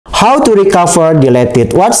How to recover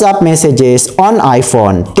deleted WhatsApp messages on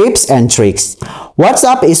iPhone. Tips and tricks.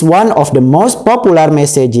 WhatsApp is one of the most popular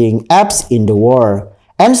messaging apps in the world.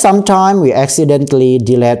 And sometimes we accidentally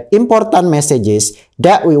delete important messages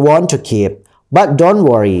that we want to keep. But don't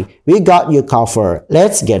worry, we got you covered.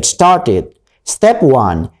 Let's get started. Step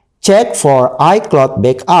 1. Check for iCloud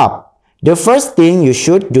backup. The first thing you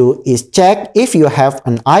should do is check if you have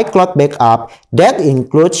an iCloud backup that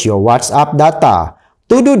includes your WhatsApp data.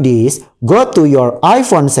 To do this, go to your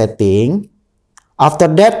iPhone setting.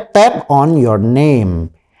 After that, tap on your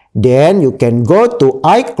name. Then you can go to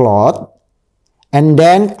iCloud and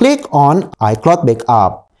then click on iCloud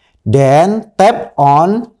backup. Then tap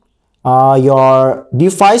on your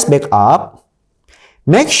device backup.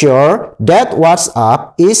 Make sure that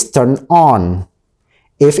WhatsApp is turned on.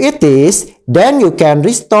 If it is, then you can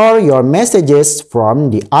restore your messages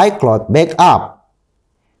from the iCloud backup.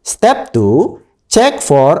 Step 2. Check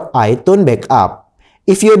for iTunes backup.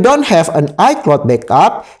 If you don't have an iCloud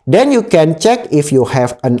backup, then you can check if you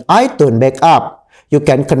have an iTunes backup. You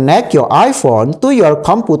can connect your iPhone to your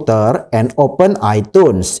computer and open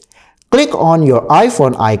iTunes. Click on your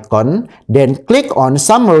iPhone icon, then click on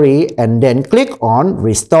Summary and then click on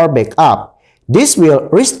Restore Backup. This will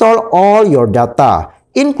restore all your data,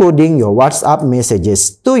 including your WhatsApp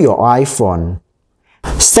messages, to your iPhone.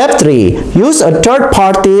 Step 3. Use a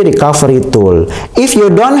third-party recovery tool. If you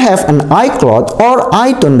don't have an iCloud or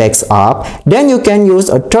iTunes backup, then you can use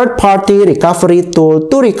a third-party recovery tool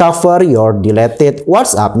to recover your deleted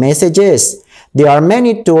WhatsApp messages. There are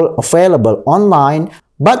many tools available online,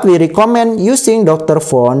 but we recommend using Dr.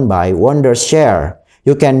 Phone by Wondershare.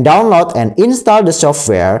 You can download and install the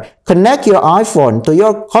software, connect your iPhone to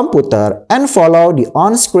your computer, and follow the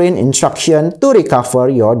on-screen instruction to recover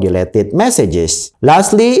your deleted messages.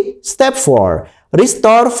 Lastly, step 4.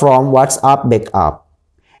 Restore from WhatsApp backup.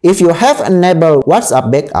 If you have enabled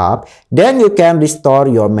WhatsApp backup, then you can restore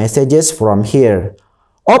your messages from here.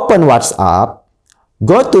 Open WhatsApp,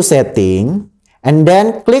 go to Setting, and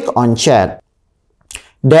then click on Chat.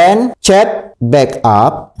 Then Chat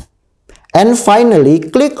Backup. And finally,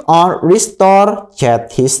 click on Restore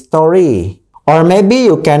Chat History. Or maybe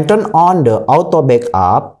you can turn on the Auto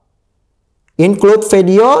Backup. Include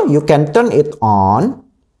video, you can turn it on.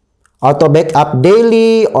 Auto Backup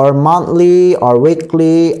daily or monthly or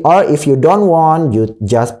weekly, or if you don't want, you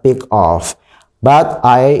just pick off. But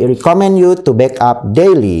I recommend you to backup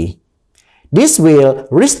daily. This will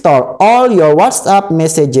restore all your WhatsApp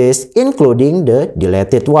messages, including the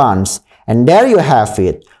deleted ones. And there you have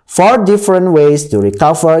it. 4 different ways to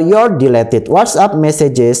recover your deleted WhatsApp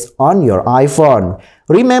messages on your iPhone.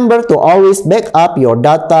 Remember to always back up your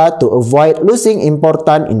data to avoid losing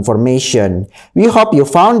important information. We hope you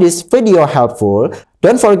found this video helpful.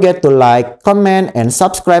 Don't forget to like, comment, and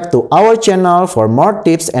subscribe to our channel for more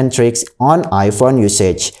tips and tricks on iPhone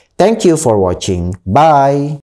usage. Thank you for watching. Bye!